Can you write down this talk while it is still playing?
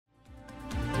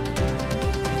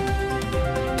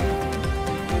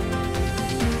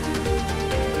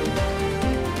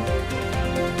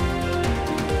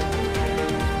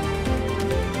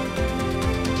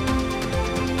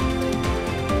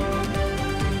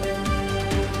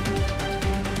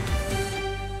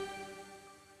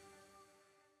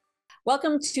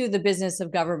Welcome to the Business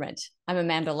of Government. I'm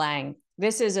Amanda Lang.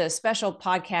 This is a special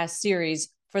podcast series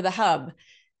for The Hub.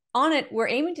 On it, we're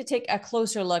aiming to take a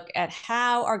closer look at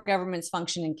how our governments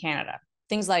function in Canada.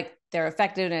 Things like their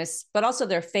effectiveness, but also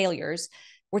their failures.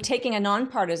 We're taking a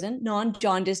nonpartisan,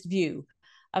 non-jaundiced view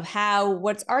of how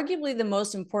what's arguably the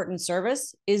most important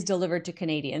service is delivered to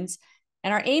Canadians.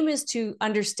 And our aim is to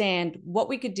understand what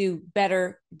we could do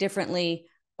better, differently,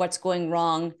 what's going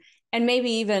wrong, and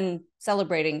maybe even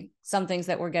celebrating some things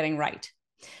that we're getting right.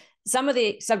 Some of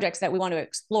the subjects that we want to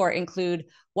explore include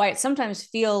why it sometimes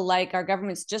feels like our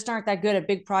governments just aren't that good at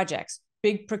big projects.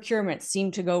 Big procurements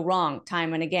seem to go wrong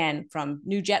time and again, from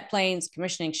new jet planes,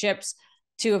 commissioning ships,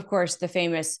 to, of course, the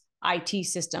famous IT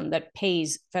system that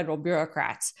pays federal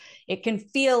bureaucrats. It can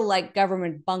feel like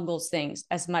government bungles things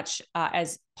as much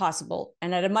as possible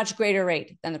and at a much greater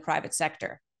rate than the private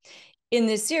sector. In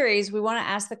this series, we want to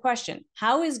ask the question,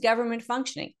 how is government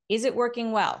functioning? Is it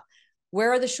working well?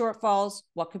 Where are the shortfalls?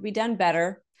 What could be done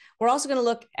better? We're also going to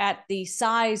look at the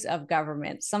size of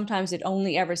government. Sometimes it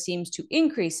only ever seems to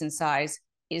increase in size.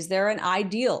 Is there an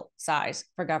ideal size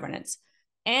for governance?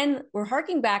 And we're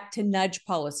harking back to nudge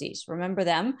policies. Remember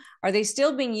them? Are they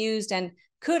still being used? And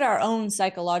could our own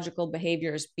psychological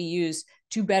behaviors be used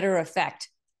to better effect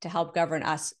to help govern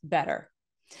us better?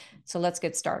 So let's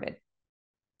get started.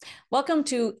 Welcome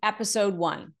to episode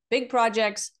 1, Big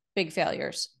Projects, Big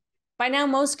Failures. By now,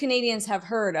 most Canadians have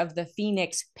heard of the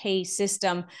Phoenix pay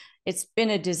system. It's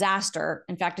been a disaster.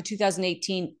 In fact, a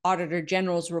 2018 Auditor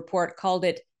General's report called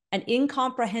it an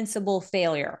incomprehensible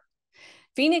failure.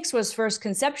 Phoenix was first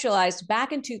conceptualized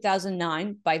back in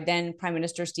 2009 by then Prime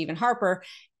Minister Stephen Harper,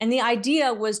 and the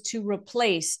idea was to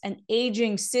replace an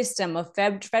aging system of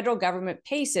federal government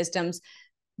pay systems,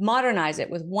 modernize it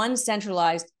with one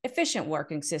centralized, efficient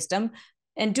working system.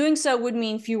 And doing so would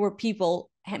mean fewer people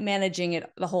managing it,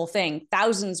 the whole thing.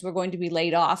 Thousands were going to be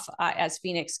laid off as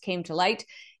Phoenix came to light.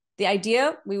 The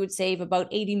idea, we would save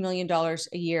about $80 million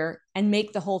a year and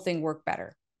make the whole thing work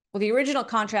better. Well, the original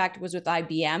contract was with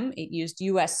IBM. It used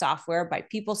US software by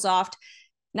PeopleSoft.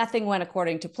 Nothing went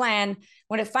according to plan.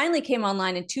 When it finally came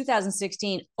online in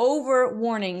 2016, over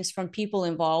warnings from people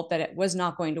involved that it was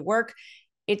not going to work,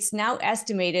 it's now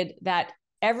estimated that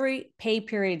every pay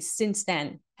period since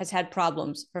then has had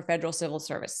problems for federal civil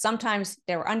service. Sometimes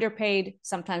they were underpaid,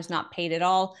 sometimes not paid at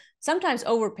all, sometimes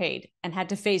overpaid and had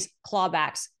to face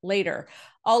clawbacks later.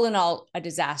 All in all, a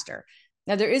disaster.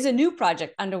 Now, there is a new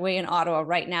project underway in Ottawa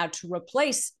right now to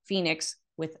replace Phoenix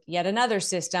with yet another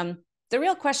system. The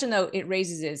real question, though, it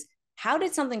raises is, how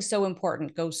did something so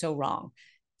important go so wrong?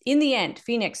 In the end,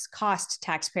 Phoenix cost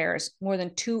taxpayers more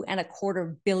than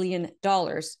 $2.25 billion,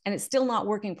 and it's still not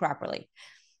working properly.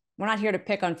 We're not here to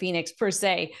pick on Phoenix per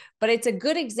se, but it's a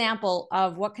good example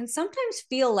of what can sometimes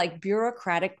feel like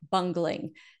bureaucratic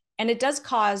bungling. And it does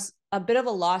cause a bit of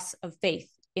a loss of faith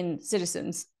in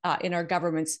citizens, in our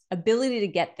government's ability to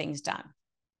get things done.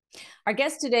 Our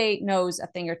guest today knows a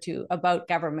thing or two about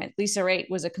government. Lisa Raitt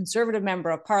was a Conservative member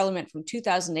of Parliament from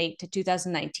 2008 to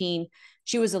 2019.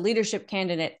 She was a leadership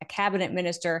candidate, a cabinet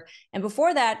minister, and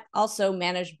before that also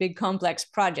managed big complex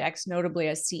projects, notably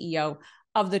as CEO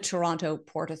of the Toronto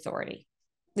Port Authority.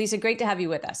 Lisa, great to have you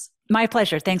with us. My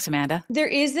pleasure. Thanks, Amanda. There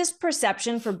is this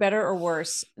perception, for better or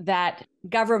worse, that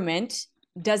government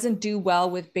doesn't do well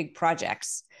with big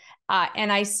projects.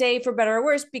 And I say for better or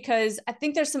worse because I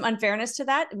think there's some unfairness to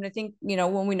that. I mean, I think,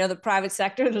 when we know the private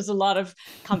sector, there's a lot of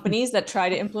companies that try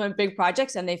to implement big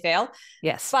projects and they fail.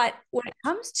 Yes. But when it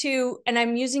comes to, and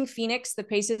I'm using Phoenix, the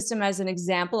pay system, as an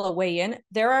example, a way in,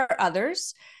 there are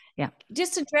others. Yeah.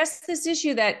 Just address this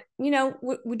issue that, we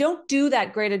don't do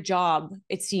that great a job,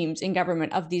 it seems, in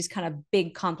government of these kind of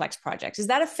big complex projects. Is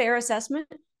that a fair assessment?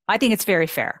 I think it's very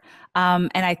fair.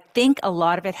 And I think a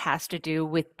lot of it has to do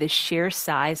with the sheer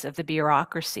size of the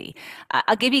bureaucracy.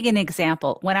 I'll give you an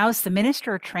example. When I was the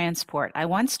Minister of Transport, I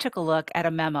once took a look at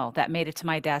a memo that made it to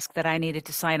my desk that I needed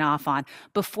to sign off on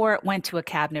before it went to a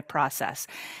cabinet process.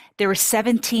 There were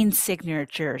 17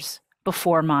 signatures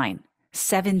before mine.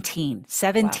 17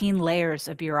 Wow. layers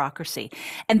of bureaucracy.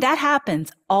 And that happens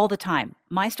all the time.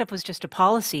 My stuff was just a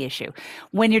policy issue.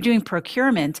 When you're doing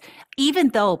procurement, even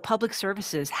though Public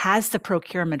Services has the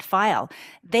procurement file,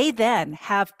 they then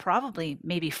have probably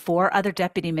maybe 4 other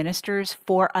deputy ministers,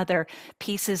 4 other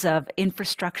pieces of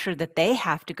infrastructure that they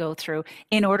have to go through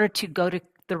in order to go to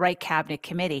the right cabinet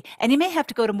committee. And you may have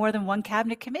to go to more than one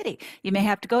cabinet committee. You may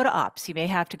have to go to ops. You may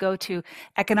have to go to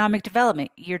economic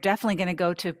development. You're definitely going to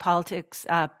go to politics,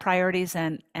 priorities,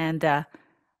 and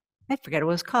I forget what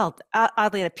it was called.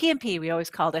 Oddly, a PMP, we always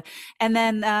called it. And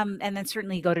then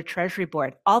certainly you go to Treasury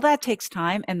Board. All that takes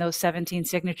time and those 17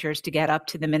 signatures to get up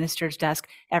to the minister's desk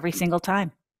every single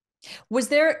time. Was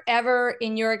there ever,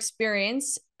 in your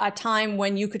experience, a time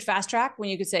when you could fast track, when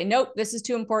you could say, nope, this is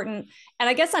too important? And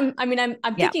I guess I'm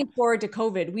Yeah. thinking forward to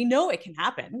COVID. We know it can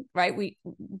happen, right?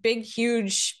 Big,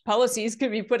 huge policies could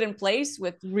be put in place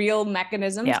with real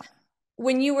mechanisms. Yeah.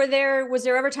 When you were there, was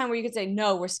there ever a time where you could say,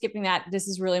 no, we're skipping that? This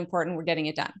is really important. We're getting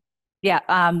it done.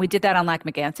 Yeah. We did that on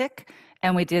Lac-Mégantic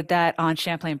and we did that on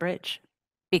Champlain Bridge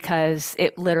because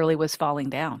it literally was falling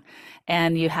down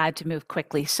and you had to move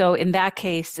quickly. So in that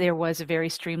case, there was a very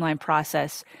streamlined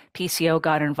process. PCO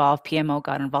got involved, PMO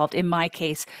got involved. In my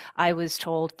case, I was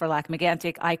told for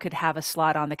Lac-Mégantic, I could have a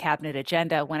slot on the cabinet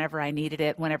agenda whenever I needed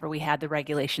it, whenever we had the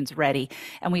regulations ready,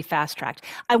 and we fast tracked.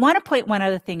 I want to point one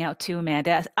other thing out too,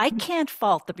 Amanda. I can't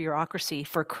fault the bureaucracy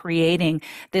for creating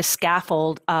this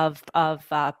scaffold of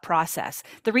process.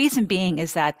 The reason being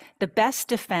is that the best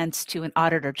defense to an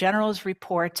Auditor General's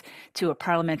report, to a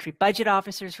parliamentary budget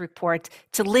officer's report,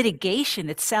 to litigation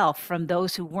itself from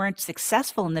those who weren't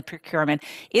successful in the procurement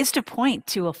is to point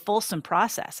to a fulsome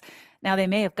process. Now, they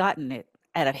may have gotten it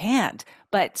out of hand,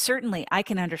 but certainly I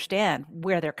can understand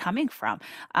where they're coming from.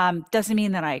 Doesn't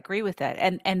mean that I agree with it.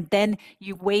 And then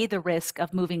you weigh the risk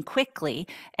of moving quickly.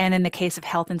 And in the case of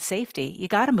health and safety, you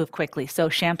got to move quickly. So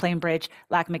Champlain Bridge,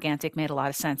 Lac-Mégantic made a lot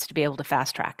of sense to be able to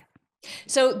fast track.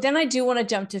 So then I do want to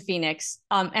jump to Phoenix.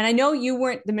 And I know you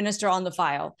weren't the minister on the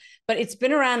file, but it's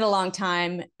been around a long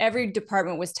time. Every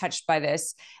department was touched by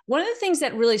this. One of the things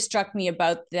that really struck me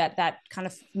about that kind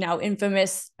of now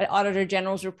infamous Auditor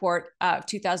General's report of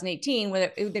 2018,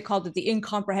 where they called it the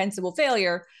incomprehensible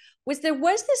failure, was there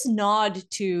was this nod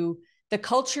to the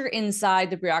culture inside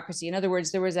the bureaucracy. In other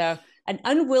words, there was an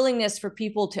unwillingness for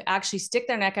people to actually stick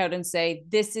their neck out and say,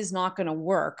 this is not going to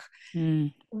work.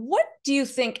 Mm. What do you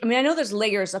think? I mean, I know there's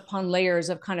layers upon layers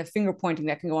of kind of finger pointing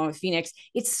that can go on with Phoenix.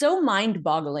 It's so mind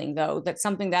boggling, though, that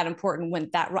something that important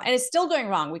went that wrong. And it's still going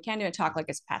wrong. We can't even talk like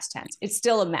it's past tense. It's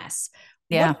still a mess.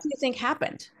 Yeah. What do you think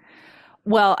happened?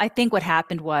 Well, I think what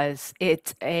happened was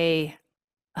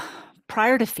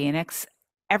prior to Phoenix,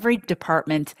 every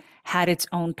department had its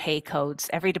own pay codes.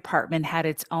 Every department had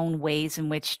its own ways in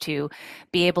which to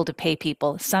be able to pay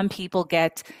people. Some people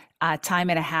get time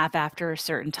and a half after a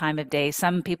certain time of day.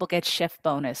 Some people get shift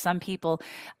bonus. Some people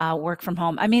work from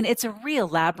home. I mean, it's a real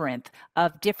labyrinth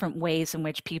of different ways in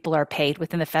which people are paid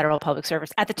within the federal public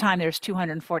service. At the time, there's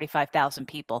 245,000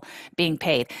 people being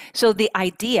paid. So the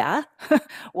idea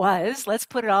was, let's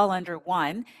put it all under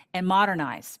one and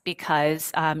modernize,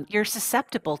 because you're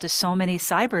susceptible to so many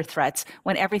cyber threats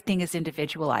when everything is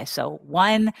individualized. So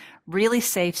one really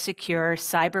safe, secure,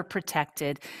 cyber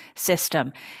protected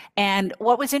system. And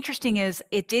what was interesting is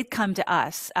it did come to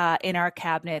us in our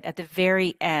cabinet at the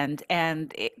very end,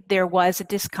 and there was a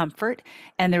discomfort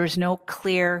and there was no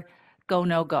clear go,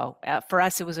 no go. For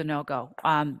us, it was a no go.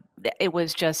 It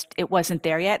wasn't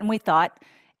there yet. And we thought,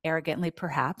 arrogantly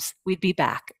perhaps, we'd be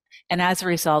back. And as a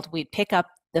result, we'd pick up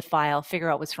the file,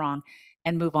 figure out what's wrong,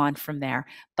 and move on from there.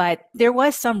 But there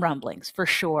was some rumblings for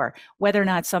sure. Whether or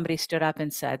not somebody stood up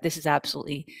and said, this is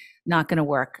absolutely not going to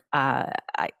work, I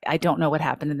don't know what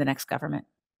happened in the next government.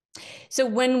 So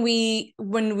when we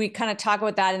kind of talk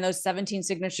about that and those 17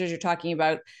 signatures you're talking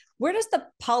about, where does the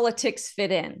politics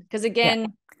fit in? Because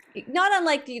again, not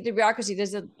unlike the bureaucracy,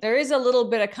 there is a little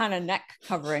bit of kind of neck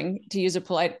covering, to use a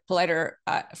politer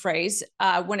phrase,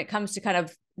 when it comes to kind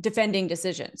of defending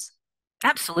decisions.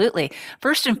 Absolutely.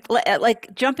 First,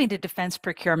 like jumping to defense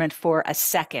procurement for a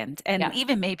second, and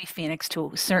even maybe Phoenix to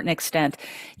a certain extent,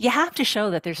 you have to show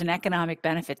that there's an economic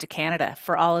benefit to Canada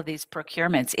for all of these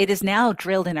procurements. It is now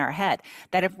drilled in our head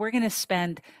that if we're going to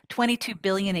spend $22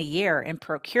 billion a year in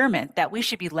procurement, that we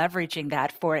should be leveraging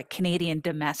that for Canadian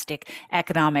domestic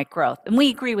economic growth. And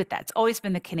we agree with that. It's always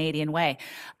been the Canadian way.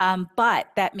 But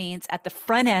that means at the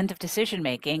front end of decision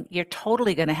making, you're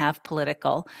totally going to have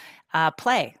political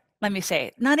play. Let me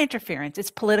say, not interference,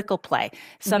 it's political play.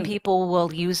 Some people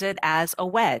will use it as a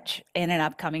wedge in an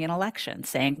upcoming election,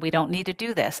 saying we don't need to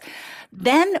do this.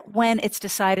 Then when it's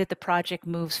decided the project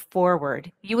moves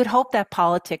forward, you would hope that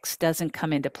politics doesn't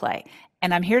come into play.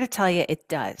 And I'm here to tell you it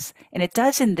does. And it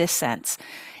does in this sense.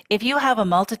 If you have a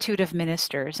multitude of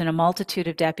ministers and a multitude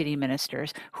of deputy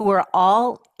ministers who are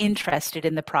all interested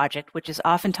in the project, which is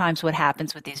oftentimes what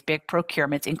happens with these big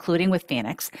procurements, including with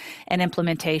Phoenix and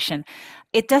implementation,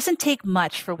 it doesn't take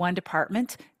much for one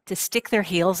department to stick their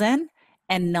heels in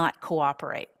and not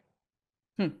cooperate.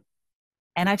 And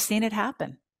I've seen it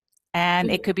happen. And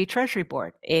it could be Treasury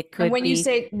Board. It could be. And when you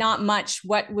say not much,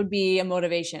 what would be a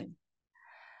motivation?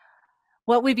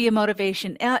 What would be a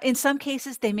motivation? In some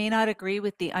cases, they may not agree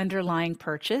with the underlying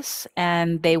purchase,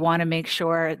 and they want to make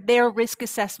sure their risk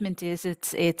assessment is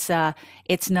it's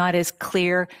not as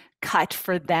clear cut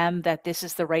for them that this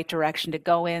is the right direction to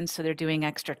go in. So they're doing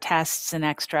extra tests and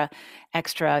extra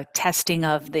testing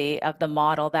of the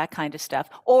model, that kind of stuff.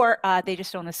 Or they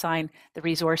just don't assign the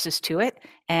resources to it,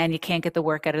 and you can't get the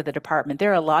work out of the department.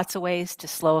 There are lots of ways to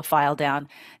slow a file down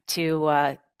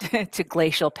to to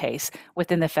glacial pace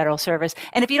within the federal service.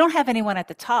 And if you don't have anyone at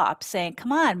the top saying,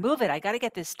 come on, move it, I got to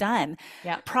get this done,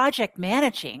 Yeah. project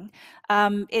managing,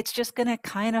 it's just going to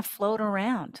kind of float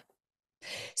around.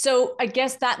 So I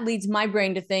guess that leads my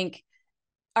brain to think,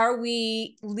 are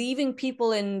we leaving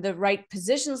people in the right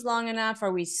positions long enough?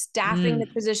 Are we staffing the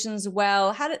positions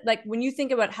well? How did, like, when you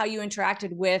think about how you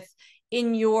interacted with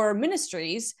in your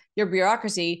ministries, your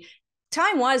bureaucracy,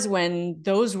 time was when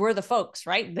those were the folks,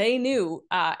 right? They knew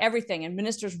everything, and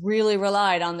ministers really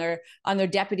relied on their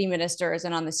deputy ministers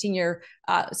and on the senior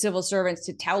civil servants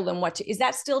to tell them what to. Is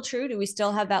that still true? Do we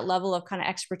still have that level of kind of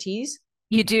expertise?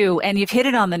 You do. And you've hit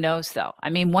it on the nose, though. I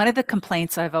mean, one of the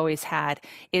complaints I've always had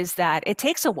is that it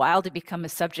takes a while to become a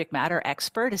subject matter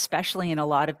expert, especially in a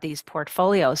lot of these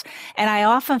portfolios. And I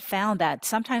often found that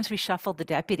sometimes we shuffle the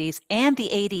deputies and the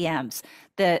ADMs,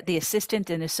 the assistant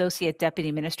and associate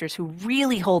deputy ministers who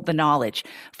really hold the knowledge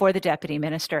for the deputy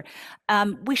minister.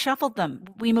 We shuffled them.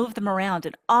 We moved them around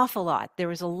an awful lot. There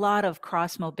was a lot of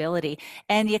cross mobility,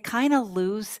 and you kind of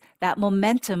lose that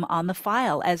momentum on the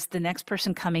file as the next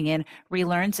person coming in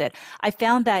relearns it. I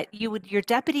found that your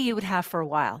deputy you would have for a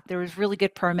while. There was really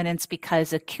good permanence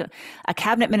because a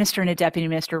cabinet minister and a deputy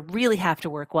minister really have to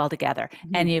work well together,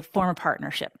 and you form a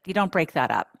partnership. You don't break that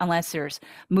up unless there's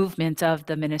movement of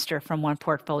the minister from one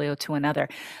portfolio to another.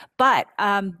 But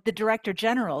the director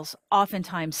generals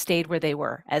oftentimes stayed where they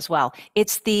were as well.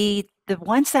 It's the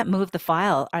ones that move the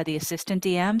file are the assistant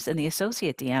DMs and the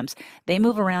associate DMs. They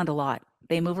move around a lot.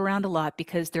 They move around a lot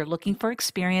because they're looking for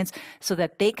experience so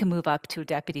that they can move up to a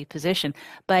deputy position.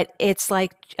 But it's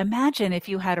like, imagine if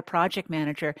you had a project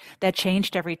manager that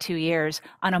changed every 2 years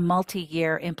on a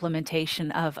multi-year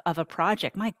implementation of a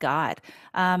project. My God,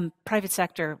 private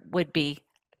sector would be,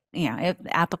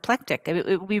 apoplectic.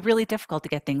 It would be really difficult to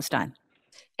get things done.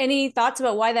 Any thoughts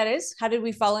about why that is? How did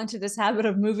we fall into this habit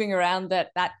of moving around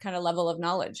that kind of level of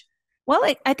knowledge? Well,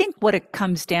 I think what it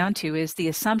comes down to is the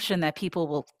assumption that people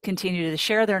will continue to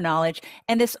share their knowledge,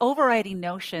 and this overriding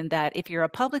notion that if you're a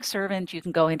public servant, you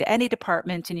can go into any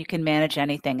department and you can manage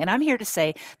anything. And I'm here to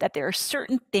say that there are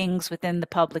certain things within the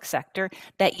public sector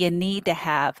that you need to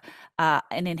have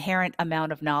an inherent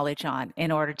amount of knowledge on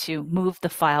in order to move the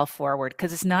file forward,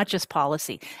 because it's not just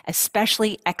policy,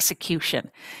 especially execution.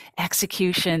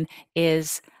 Execution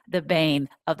is the bane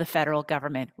of the federal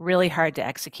government. Really hard to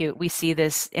execute. We see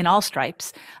this in all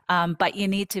stripes, but you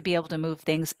need to be able to move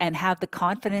things and have the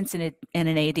confidence in an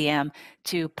ADM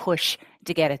to push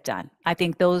to get it done. I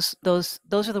think those are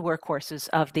the workhorses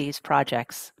of these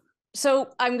projects. So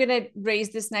I'm going to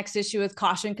raise this next issue with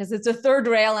caution because it's a third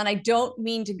rail, and I don't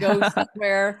mean to go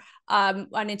somewhere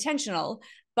unintentional.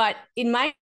 But in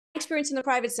my experience in the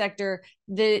private sector,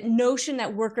 the notion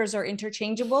that workers are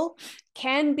interchangeable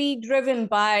can be driven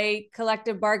by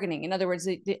collective bargaining. In other words,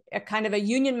 a kind of a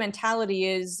union mentality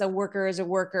is a worker is a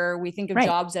worker. We think of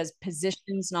jobs as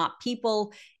positions, not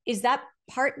people. Is that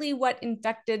partly what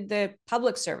infected the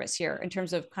public service here in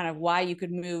terms of kind of why you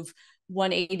could move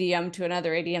one ADM to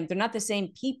another ADM? They're not the same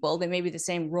people. They may be the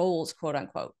same roles, quote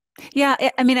unquote. Yeah,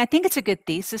 I mean, I think it's a good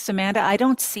thesis, Amanda. I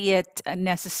don't see it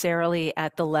necessarily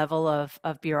at the level of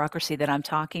bureaucracy that I'm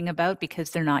talking about because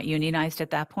they're not unionized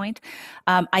at that point.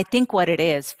 I think what it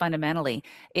is fundamentally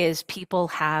is people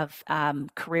have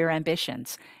career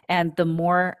ambitions. And the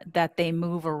more that they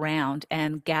move around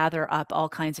and gather up all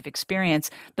kinds of experience,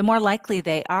 the more likely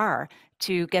they are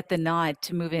to get the nod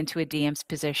to move into a DM's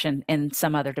position in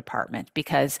some other department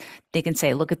because they can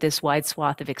say, look at this wide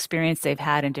swath of experience they've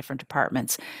had in different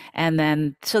departments. And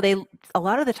then, so a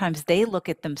lot of the times they look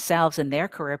at themselves and their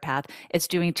career path as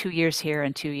doing 2 years here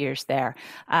and 2 years there.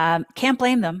 Can't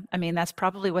blame them. I mean, that's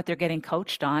probably what they're getting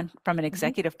coached on from an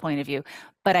executive point of view.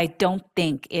 But I don't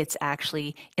think it's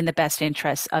actually in the best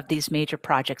interests of these major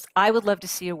projects. I would love to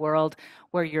see a world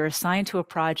where you're assigned to a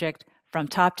project from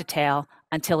top to tail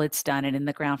until it's done and in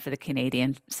the ground for the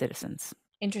Canadian citizens.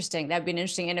 Interesting. That'd be an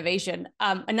interesting innovation.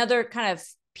 Another kind of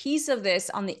piece of this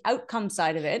on the outcome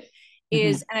side of it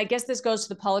is, and I guess this goes to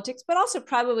the politics, but also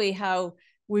probably how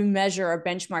we measure our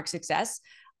benchmark success.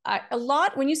 A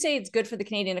lot, when you say it's good for the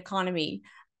Canadian economy,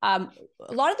 a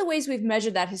lot of the ways we've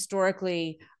measured that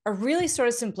historically are really sort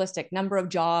of simplistic. Number of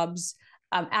jobs,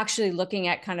 actually looking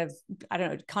at kind of, I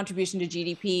don't know, contribution to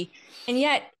GDP. And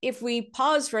yet, if we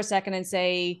pause for a second and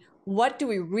say, what do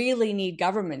we really need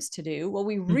governments to do? Well,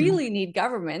 we really need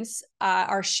governments,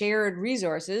 our shared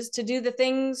resources, to do the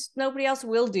things nobody else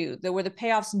will do, where the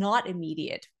payoff's not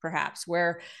immediate, perhaps,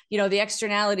 where, you know, the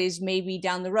externalities may be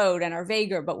down the road and are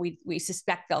vaguer, but we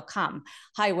suspect they'll come: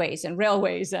 highways and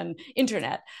railways and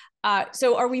internet.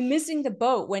 So are we missing the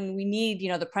boat when we need, you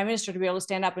know, the prime minister to be able to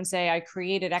stand up and say, I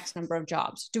created X number of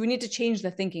jobs? Do we need to change the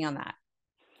thinking on that?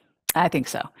 I think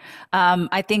so.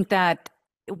 I think that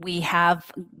we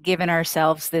have given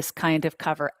ourselves this kind of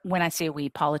cover. When I say we,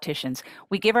 politicians,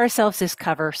 we give ourselves this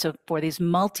cover so for these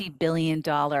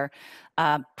multi-billion-dollar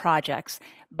projects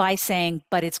by saying,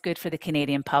 but it's good for the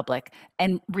Canadian public.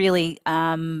 And really,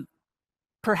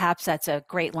 perhaps that's a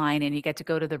great line and you get to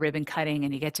go to the ribbon cutting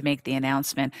and you get to make the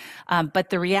announcement.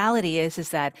 But the reality is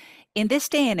that in this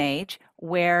day and age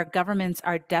where governments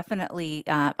are definitely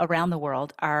around the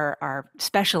world are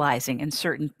specializing in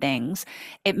certain things,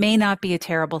 it may not be a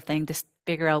terrible thing to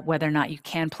figure out whether or not you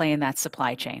can play in that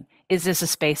supply chain. Is this a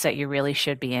space that you really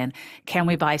should be in? Can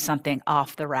we buy something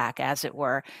off the rack, as it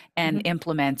were, and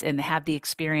implement and have the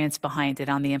experience behind it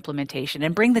on the implementation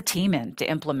and bring the team in to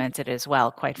implement it as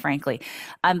well, quite frankly.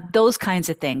 Those kinds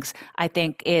of things, I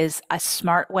think, is a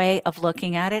smart way of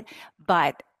looking at it.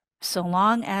 But so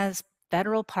long as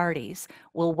federal parties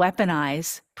will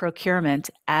weaponize procurement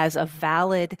as a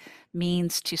valid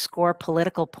means to score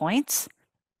political points,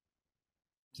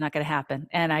 it's not going to happen.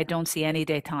 And I don't see any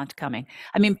detente coming.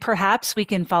 I mean, perhaps we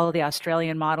can follow the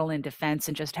Australian model in defense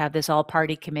and just have this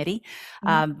all-party committee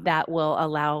that will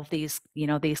allow these, you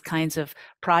know, these kinds of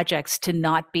projects to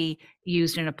not be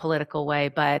used in a political way.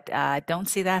 But I don't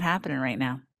see that happening right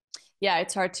now. Yeah,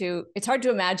 it's hard to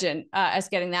imagine us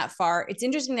getting that far. It's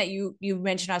interesting that you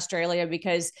mentioned Australia,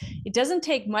 because it doesn't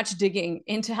take much digging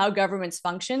into how governments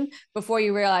function before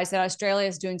you realize that Australia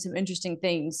is doing some interesting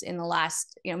things in the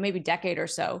last, you know, maybe decade or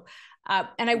so.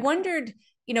 And I wondered,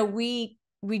 you know, we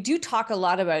do talk a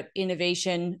lot about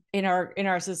innovation in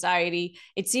our society.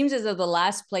 It seems as though the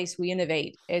last place we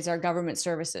innovate is our government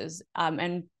services,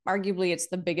 and arguably it's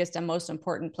the biggest and most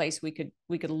important place we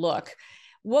could look.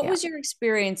 What was your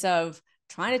experience of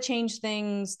trying to change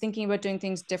things, thinking about doing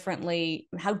things differently?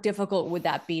 How difficult would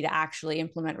that be to actually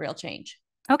implement real change?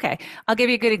 Okay, I'll give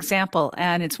you a good example,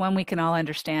 and it's one we can all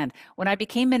understand. When I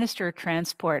became Minister of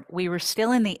Transport, we were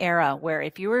still in the era where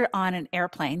if you were on an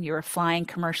airplane, you were flying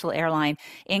commercial airline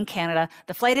in Canada,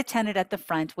 the flight attendant at the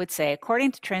front would say,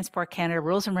 according to Transport Canada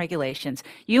rules and regulations,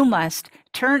 you must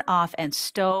turn off and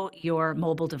stow your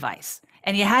mobile device.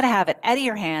 And you had to have it out of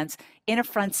your hands, in a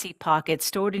front seat pocket,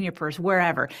 stored in your purse,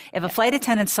 wherever. If a flight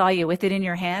attendant saw you with it in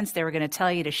your hands, they were going to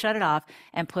tell you to shut it off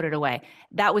and put it away.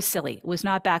 That was silly. It was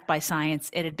not backed by science.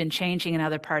 It had been changing in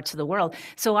other parts of the world.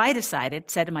 So I said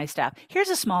to my staff, here's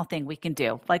a small thing we can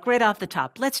do, like right off the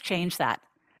top. Let's change that.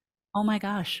 Oh my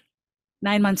gosh.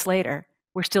 9 months later,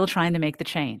 we're still trying to make the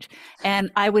change.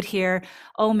 And I would hear,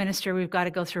 oh, Minister, we've got to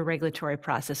go through a regulatory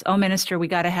process. Oh, Minister, we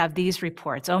got to have these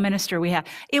reports. Oh, Minister, we have.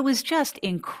 It was just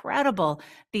incredible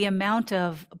the amount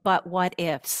of but what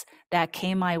ifs that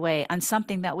came my way on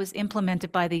something that was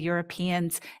implemented by the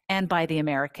Europeans and by the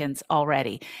Americans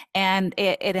already. And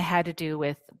it had to do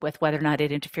with whether or not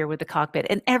it interfered with the cockpit.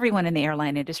 And everyone in the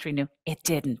airline industry knew it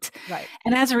didn't. Right.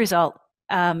 And as a result,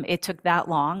 it took that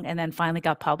long and then finally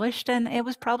got published, and it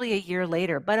was probably a year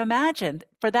later. But imagine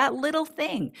for that little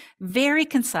thing, very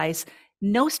concise,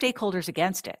 no stakeholders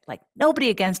against it, like nobody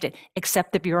against it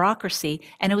except the bureaucracy.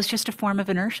 And it was just a form of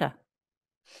inertia.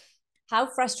 How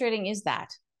frustrating is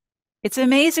that? It's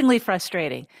amazingly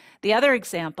frustrating. The other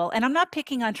example, and I'm not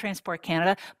picking on Transport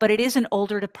Canada, but it is an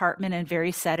older department and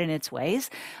very set in its ways,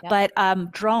 but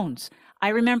drones. I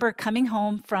remember coming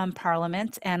home from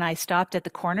Parliament and I stopped at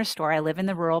the corner store. I live in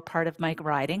the rural part of my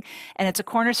riding, and it's a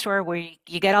corner store where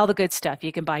you get all the good stuff.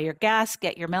 You can buy your gas,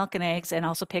 get your milk and eggs, and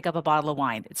also pick up a bottle of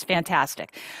wine. It's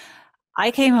fantastic.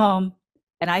 I came home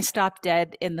and I stopped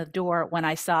dead in the door when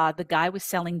I saw the guy was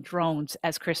selling drones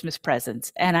as Christmas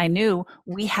presents. And I knew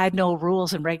we had no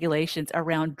rules and regulations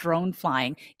around drone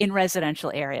flying in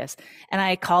residential areas. And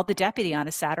I called the deputy on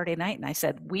a Saturday night and I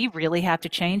said, we really have to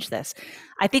change this.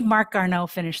 I think Mark Garneau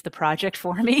finished the project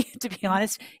for me, to be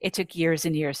honest. It took years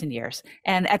and years and years.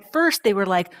 And at first they were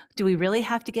like, do we really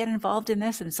have to get involved in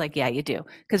this? And it's like, yeah, you do.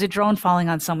 Because a drone falling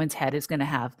on someone's head is going to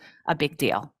have a big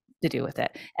deal to do with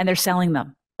it. And they're selling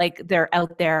them. Like they're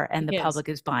out there and the public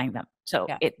is buying them. So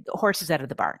the horse is out of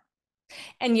the barn.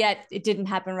 And yet it didn't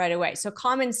happen right away. So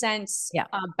common sense,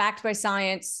 backed by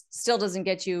science, still doesn't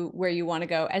get you where you want to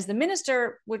go as the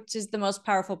minister, which is the most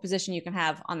powerful position you can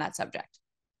have on that subject.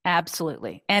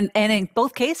 Absolutely. And in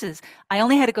both cases, I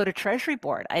only had to go to Treasury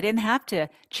Board. I didn't have to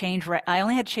I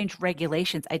only had to change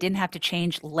regulations. I didn't have to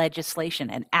change legislation,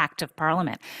 an act of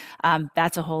parliament.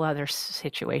 That's a whole other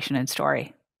situation and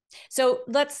story. So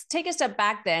let's take a step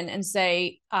back then and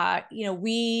say,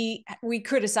 we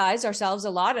criticize ourselves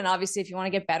a lot, and obviously, if you want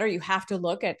to get better, you have to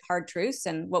look at hard truths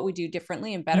and what we do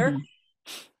differently and better. Mhm.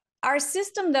 Our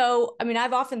system, though, I mean,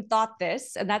 I've often thought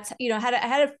this, and that's had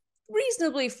a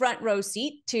reasonably front row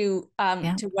seat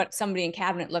Yeah. to what somebody in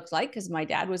cabinet looked like because my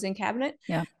dad was in cabinet.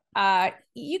 Yeah.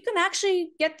 You can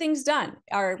actually get things done.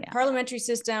 Our Yeah. parliamentary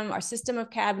system, our system of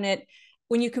cabinet,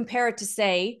 when you compare it to,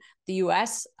 say, the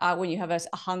US, when you have a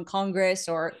hung Congress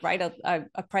or right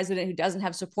a president who doesn't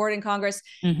have support in Congress,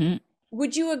 Hmm.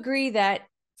 would you agree that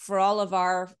for all of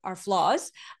our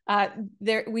flaws,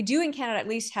 there we do in Canada at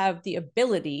least have the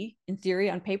ability, in theory,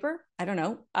 on paper? I don't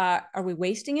know. Are we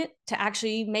wasting it to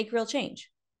actually make real change?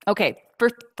 Okay,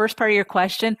 first part of your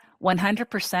question,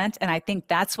 100%. And I think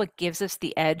that's what gives us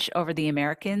the edge over the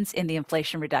Americans in the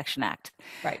Inflation Reduction Act.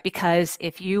 Right. Because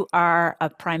if you are a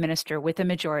prime minister with a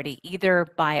majority, either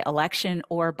by election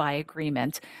or by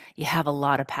agreement, you have a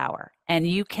lot of power. And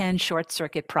you can short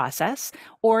circuit process,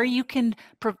 or you can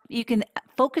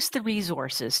focus the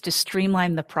resources to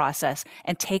streamline the process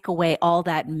and take away all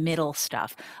that middle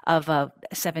stuff of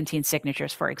 17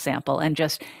 signatures, for example, and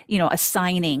just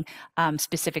assigning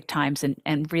specific times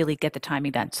and really get the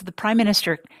timing done. So the prime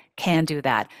minister can do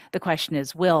that. The question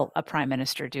is, will a prime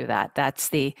minister do that? That's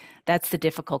the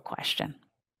difficult question.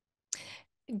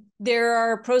 There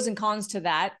are pros and cons to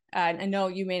that. I know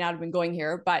you may not have been going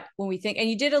here, but when we think, and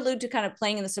you did allude to kind of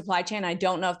playing in the supply chain, I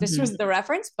don't know if this Mhm. was the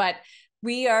reference, but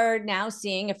we are now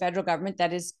seeing a federal government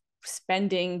that is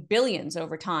spending billions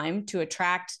over time to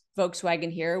attract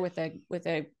Volkswagen here with a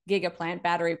giga plant,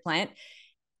 battery plant.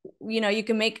 You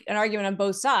can make an argument on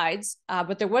both sides,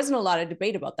 but there wasn't a lot of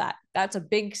debate about that. That's a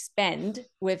big spend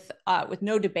with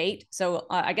no debate. So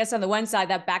I guess on the one side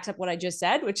that backs up what I just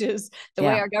said, which is the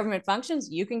way Yeah. our government functions.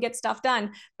 You can get stuff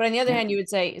done, but on the other Yeah. hand, you would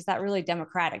say, is that really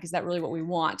democratic? Is that really what we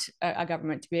want a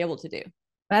government to be able to do?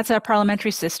 That's our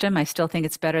parliamentary system. I still think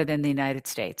it's better than the United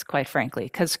States, quite frankly,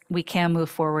 because we can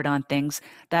move forward on things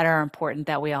that are important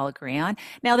that we all agree on.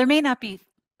 Now, there may not be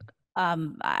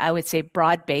I would say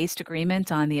broad-based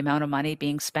agreement on the amount of money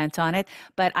being spent on it.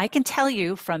 But I can tell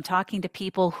you from talking to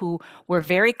people who were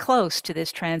very close to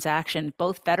this transaction,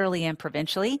 both federally and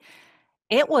provincially,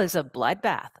 it was a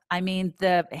bloodbath. I mean,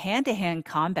 the hand-to-hand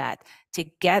combat to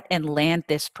get and land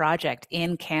this project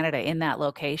in Canada, in that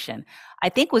location, I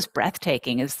think was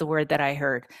breathtaking, is the word that I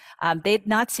heard. They'd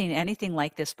not seen anything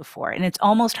like this before. And it's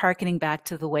almost harkening back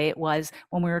to the way it was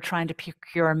when we were trying to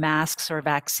procure masks or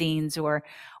vaccines or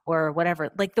whatever.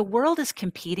 Like the world is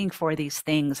competing for these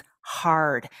things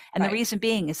hard. And the Right. reason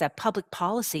being is that public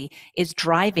policy is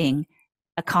driving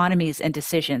economies and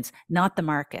decisions, not the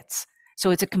markets.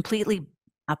 So it's a completely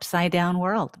upside down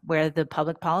world where the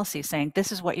public policy is saying,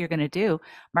 this is what you're going to do.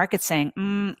 Market's saying,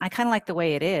 I kind of like the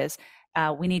way it is.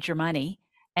 We need your money.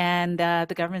 And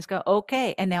the governments go,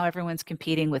 okay. And now everyone's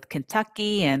competing with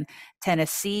Kentucky and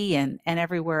Tennessee and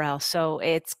everywhere else. So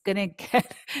it's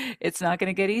not going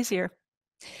to get easier.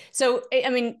 So, I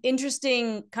mean,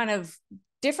 interesting kind of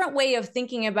different way of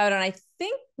thinking about it. And I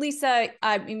think, Lisa,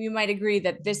 you might agree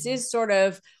that this is sort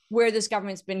of where this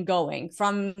government's been going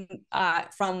from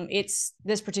its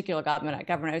this particular government,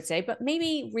 I would say, but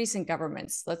maybe recent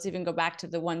governments. Let's even go back to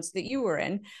the ones that you were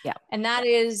in, Yeah. and that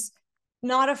is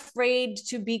not afraid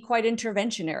to be quite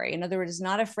interventionary. In other words,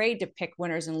 not afraid to pick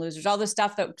winners and losers. All the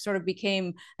stuff that sort of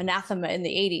became anathema in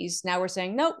the 80s. Now we're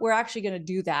saying, no, we're actually going to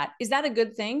do that. Is that a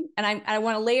good thing? And I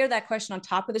want to layer that question on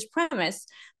top of this premise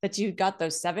that you got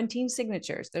those 17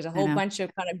 signatures. There's a I whole know. bunch of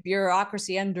kind of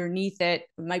bureaucracy underneath it.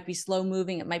 It might be slow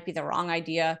moving. It might be the wrong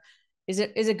idea. Is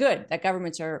it good that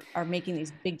governments are making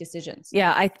these big decisions?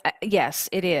 Yeah, yes,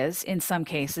 it is in some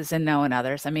cases and no in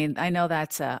others. I mean, I know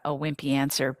that's a wimpy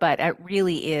answer, but it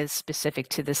really is specific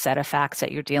to the set of facts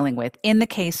that you're dealing with. In the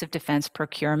case of defense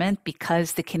procurement,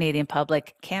 because the Canadian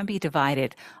public can be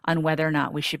divided on whether or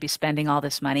not we should be spending all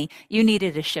this money, you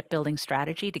needed a shipbuilding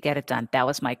strategy to get it done. That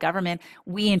was my government.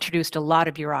 We introduced a lot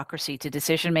of bureaucracy to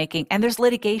decision making, and there's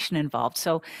litigation involved.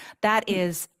 So that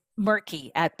is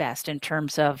murky at best in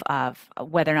terms of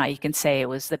whether or not you can say it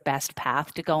was the best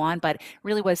path to go on, but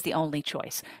really was the only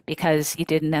choice because you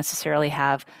didn't necessarily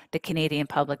have the Canadian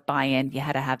public buy-in. You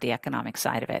had to have the economic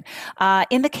side of it.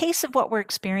 In the case of what we're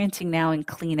experiencing now in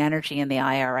clean energy and the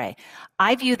IRA,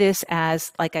 I view this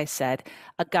as, like I said,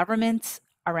 a government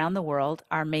around the world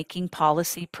are making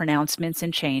policy pronouncements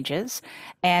and changes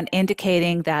and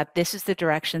indicating that this is the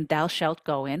direction thou shalt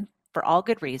go in. for all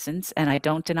good reasons, and I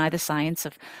don't deny the science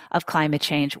of climate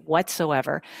change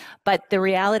whatsoever. But the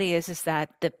reality is that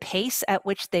the pace at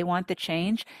which they want the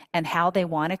change and how they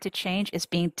want it to change is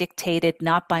being dictated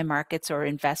not by markets or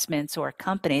investments or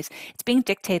companies. It's being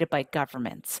dictated by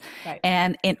governments. Right.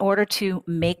 And in order to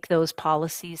make those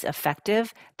policies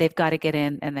effective, they've got to get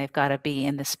in and they've got to be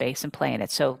in the space and play in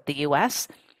it. So the US,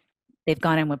 they've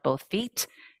gone in with both feet,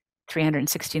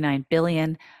 369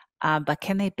 billion. But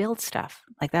can they build stuff?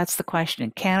 Like, that's the question.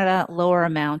 In Canada, lower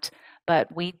amount,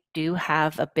 but we do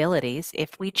have abilities,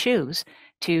 if we choose,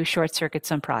 to short circuit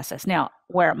some process. Now,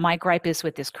 where my gripe is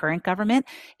with this current government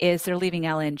is they're leaving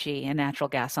LNG and natural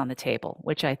gas on the table,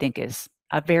 which I think is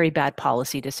a very bad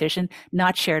policy decision,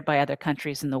 not shared by other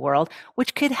countries in the world,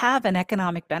 which could have an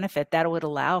economic benefit that would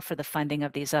allow for the funding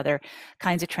of these other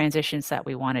kinds of transitions that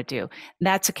we want to do. And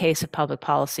that's a case of public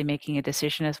policy making a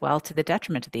decision as well to the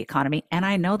detriment of the economy. And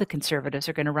I know the Conservatives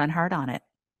are going to run hard on it.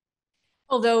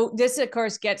 Although this, of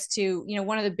course, gets to,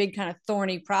 one of the big kind of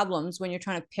thorny problems when you're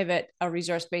trying to pivot a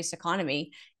resource-based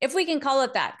economy, if we can call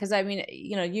it that, because I mean,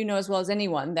 as well as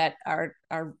anyone that our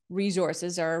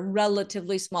resources are a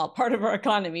relatively small part of our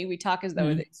economy. We talk as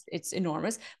though it's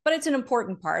enormous, but it's an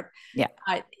important part. Yeah.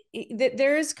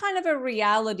 There is kind of a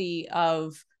reality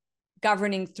of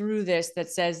governing through this that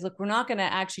says, look, we're not going to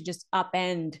actually just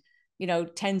upend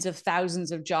tens of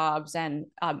thousands of jobs and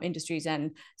industries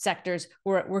and sectors.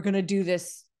 We're going to do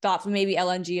this thoughtfully. Maybe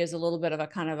LNG is a little bit of a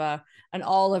kind of an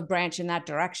olive branch in that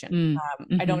direction.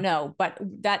 I don't know, but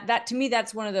that to me,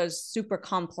 that's one of those super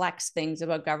complex things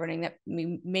about governing that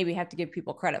we maybe have to give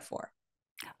people credit for.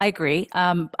 I agree.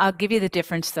 I'll give you the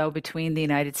difference, though, between the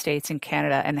United States and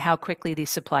Canada and how quickly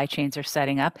these supply chains are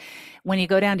setting up. When you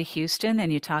go down to Houston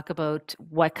and you talk about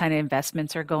what kind of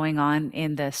investments are going on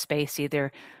in the space,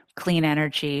 either clean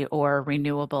energy or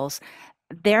renewables,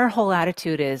 their whole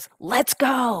attitude is, let's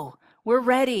go. We're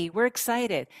ready. We're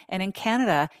excited. And in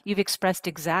Canada, you've expressed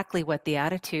exactly what the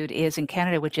attitude is in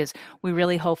Canada, which is we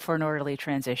really hope for an orderly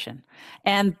transition.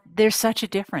 And there's such a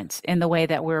difference in the way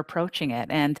that we're approaching it.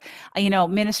 And,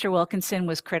 Minister Wilkinson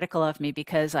was critical of me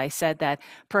because I said that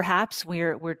perhaps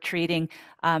we're treating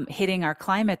hitting our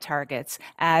climate targets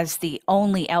as the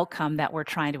only outcome that we're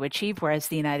trying to achieve, whereas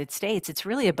the United States, it's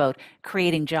really about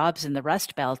creating jobs in the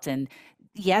Rust Belt and,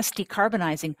 yes,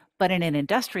 decarbonizing, but in an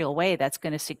industrial way that's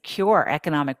going to secure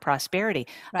economic prosperity.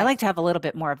 Right. I like to have a little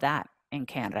bit more of that in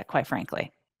Canada, quite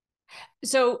frankly.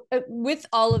 So with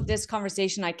all of this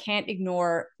conversation, I can't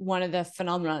ignore one of the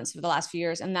phenomena for the last few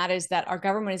years, and that is that our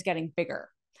government is getting bigger.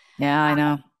 Yeah, I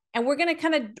know. And we're going to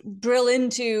kind of drill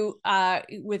into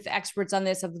with experts on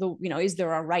this of is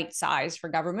there a right size for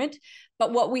government?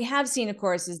 But what we have seen, of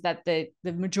course, is that the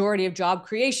majority of job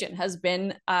creation has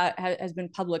been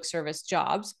public service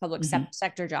jobs, public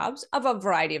sector jobs of a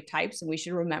variety of types. And we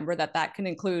should remember that can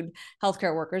include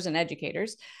healthcare workers and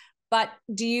educators. But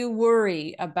do you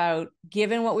worry about,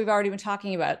 given what we've already been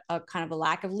talking about, a kind of a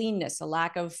lack of leanness, a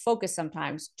lack of focus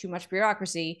sometimes, too much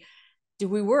bureaucracy? Do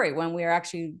we worry when we are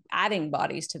actually adding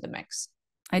bodies to the mix?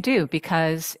 I do,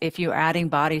 because if you're adding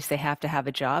bodies, they have to have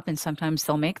a job, and sometimes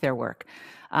they'll make their work.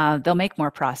 They'll make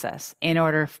more process in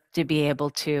order to be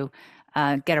able to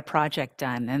get a project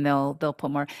done, and they'll put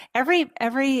more. Every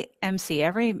MC,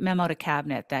 every memo to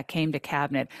cabinet that came to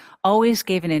cabinet always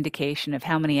gave an indication of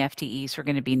how many FTEs were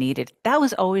going to be needed. That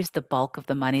was always the bulk of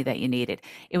the money that you needed.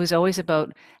 It was always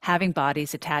about having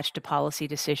bodies attached to policy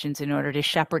decisions in order to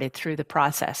shepherd it through the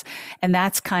process. And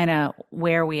that's kind of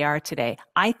where we are today.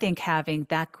 I think having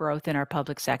that growth in our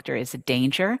public sector is a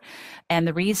danger. And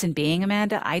the reason being,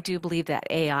 Amanda, I do believe that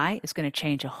AI is going to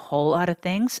change a whole lot of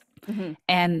things.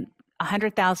 And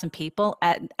 100,000 people,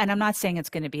 and I'm not saying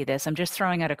it's going to be this, I'm just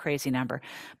throwing out a crazy number.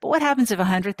 But what happens if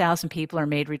 100,000 people are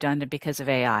made redundant because of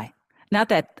AI? Not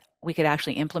that we could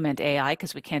actually implement AI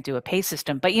because we can't do a pay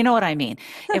system, but you know what I mean.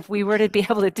 If we were to be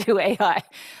able to do AI,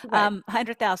 right.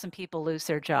 100,000 people lose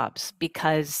their jobs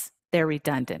because they're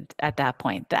redundant at that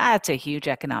point. That's a huge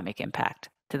economic impact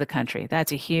to the country.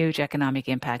 That's a huge economic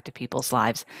impact to people's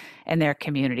lives and their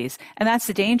communities. And that's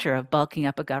the danger of bulking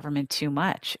up a government too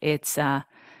much. It's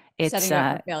setting you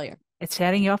up for failure. It's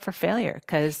setting you up for failure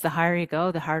because the higher you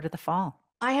go, the harder the fall.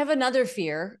 I have another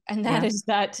fear, and that is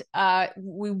that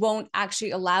we won't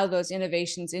actually allow those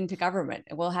innovations into government.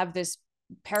 We'll have this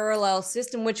parallel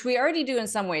system, which we already do in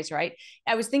some ways, right?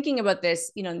 I was thinking about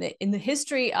this, in the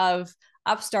history of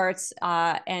upstarts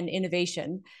and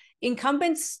innovation.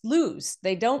 Incumbents lose.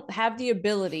 They don't have the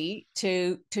ability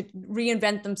to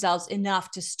reinvent themselves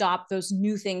enough to stop those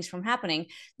new things from happening.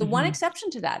 The one exception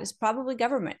to that is probably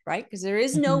government, right? Because there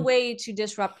is no way to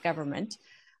disrupt government,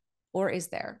 or is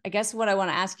there? I guess what I want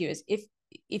to ask you is,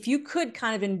 if you could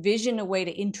kind of envision a way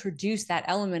to introduce that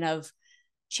element of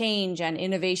change and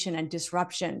innovation and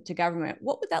disruption to government,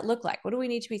 what would that look like? What do we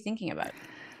need to be thinking about?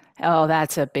 Oh,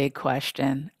 that's a big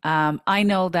question. I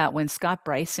know that when Scott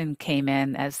Bryson came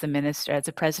in as the minister, as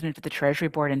the president of the Treasury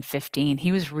Board in 15,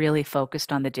 he was really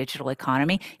focused on the digital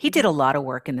economy. He did a lot of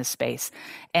work in this space,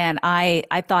 and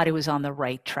I thought he was on the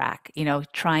right track,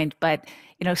 but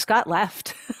Scott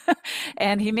left,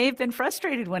 and he may have been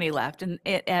frustrated when he left, and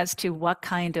as to what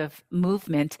kind of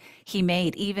movement he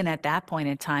made, even at that point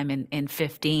in time in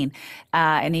 15,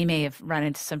 and he may have run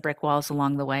into some brick walls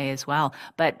along the way as well.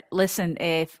 But listen,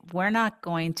 if we're not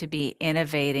going to be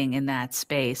innovating in that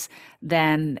space,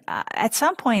 then at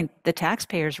some point the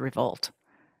taxpayers revolt.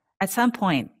 At some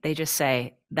point, they just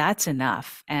say, that's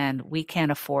enough, and we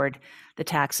can't afford the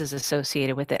taxes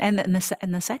associated with it. And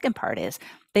the second part is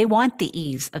they want the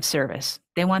ease of service.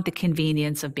 They want the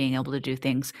convenience of being able to do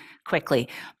things quickly.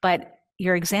 But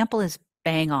your example is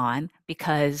bang on,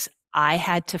 because I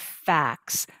had to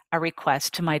fax a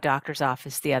request to my doctor's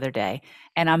office the other day,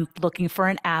 and I'm looking for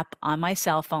an app on my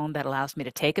cell phone that allows me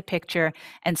to take a picture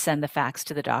and send the fax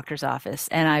to the doctor's office.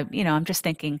 And I'm just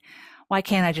thinking, why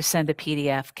can't I just send a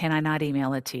PDF? Can I not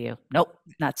email it to you? Nope,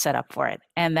 not set up for it.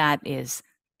 And that is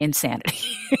insanity,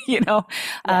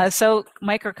 Yes. So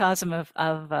microcosm of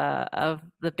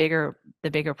the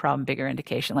bigger problem, bigger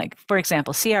indication. Like, for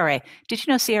example, CRA. Did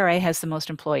you know CRA has the most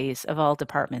employees of all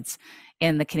departments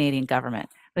in the Canadian government?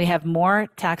 We have more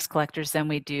tax collectors than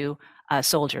we do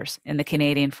soldiers in the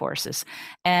Canadian forces.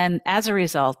 And as a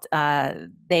result,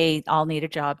 they all need a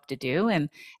job to do.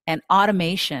 And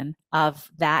automation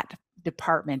of that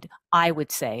department, I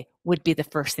would say, would be the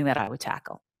first thing that I would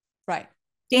tackle. Right.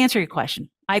 To answer your question,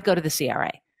 I'd go to the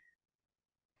CRA.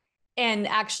 And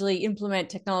actually implement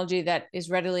technology that is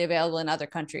readily available in other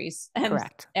countries. And,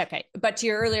 correct. Okay. But to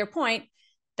your earlier point,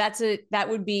 that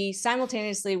would be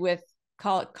simultaneously with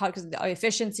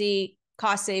efficiency,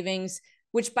 cost savings,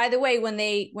 which, by the way,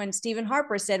 when Stephen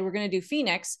Harper said we're going to do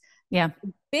Phoenix, yeah, a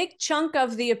big chunk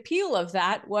of the appeal of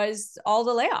that was all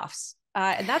the layoffs.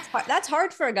 And that's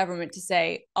hard for a government to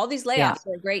say, all these layoffs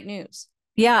are great news.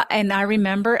 Yeah, and I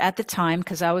remember at the time,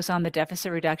 because I was on the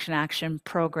Deficit Reduction Action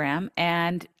Program,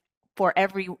 and for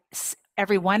every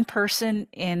one person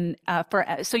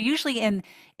so usually in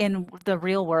the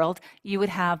real world, you would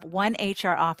have one HR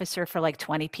officer for like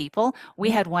 20 people. We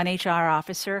had one HR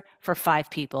officer for 5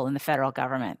 people in the federal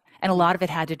government, and a lot of it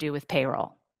had to do with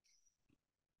payroll.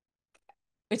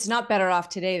 It's not better off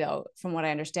today, though, from what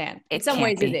I understand. In some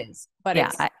ways it is, but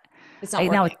yeah, it's not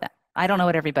working. I don't know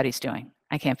what everybody's doing.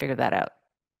 I can't figure that out.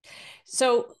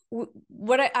 So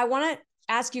what I want to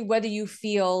ask you, whether you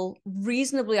feel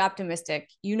reasonably optimistic.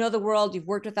 You know the world, you've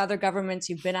worked with other governments,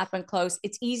 you've been up and close.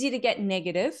 It's easy to get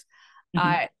negative.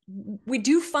 We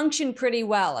do function pretty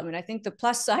well. I mean, I think the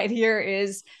plus side here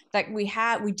is that we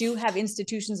do have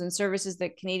institutions and services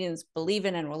that Canadians believe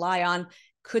in and rely on.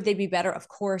 Could they be better? Of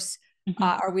course.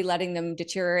 Are we letting them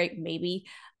deteriorate? Maybe.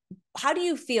 How do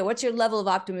you feel? What's your level of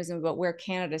optimism about where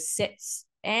Canada sits?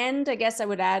 And I guess I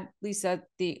would add, Lisa,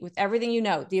 with everything you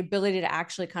know, the ability to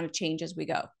actually kind of change as we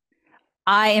go.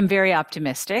 I am very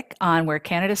optimistic on where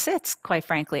Canada sits, quite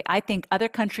frankly. I think other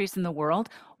countries in the world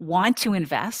want to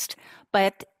invest,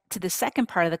 but to the second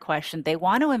part of the question, they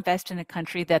want to invest in a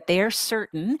country that they're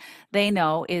certain they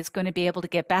know is going to be able to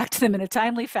get back to them in a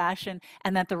timely fashion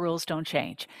and that the rules don't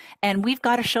change. And we've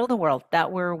got to show the world that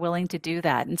we're willing to do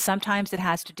that. And sometimes it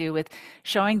has to do with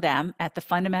showing them at the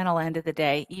fundamental end of the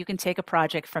day, you can take a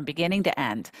project from beginning to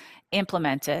end,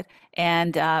 implement it,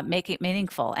 and make it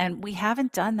meaningful. And we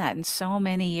haven't done that in so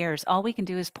many years. All we can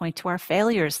do is point to our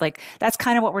failures. Like, that's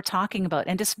kind of what we're talking about.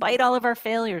 And despite all of our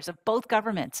failures of both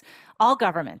governments, all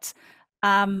governments,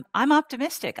 I'm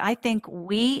optimistic. I think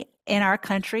we in our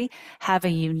country have a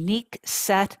unique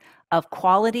set of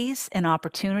qualities and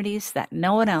opportunities that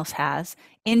no one else has.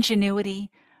 Ingenuity,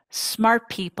 smart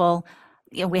people.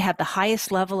 We have the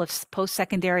highest level of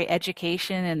post-secondary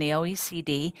education in the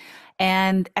OECD,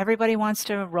 and everybody wants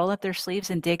to roll up their sleeves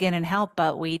and dig in and help,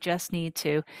 but we just need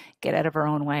to get out of our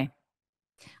own way.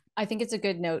 I think it's a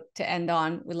good note to end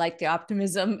on. We like the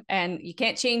optimism, and you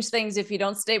can't change things if you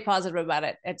don't stay positive about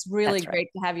it. It's really great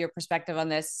to have your perspective on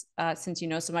this, since you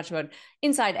know so much about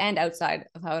inside and outside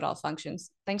of how it all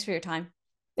functions. Thanks for your time.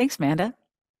 Thanks, Amanda.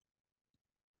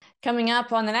 Coming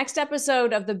up on the next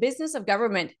episode of The Business of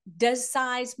Government, does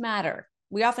size matter?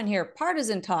 We often hear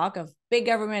partisan talk of big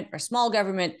government or small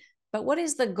government, but what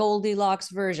is the Goldilocks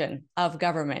version of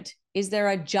government? Is there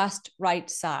a just right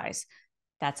size?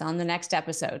 That's on the next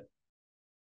episode.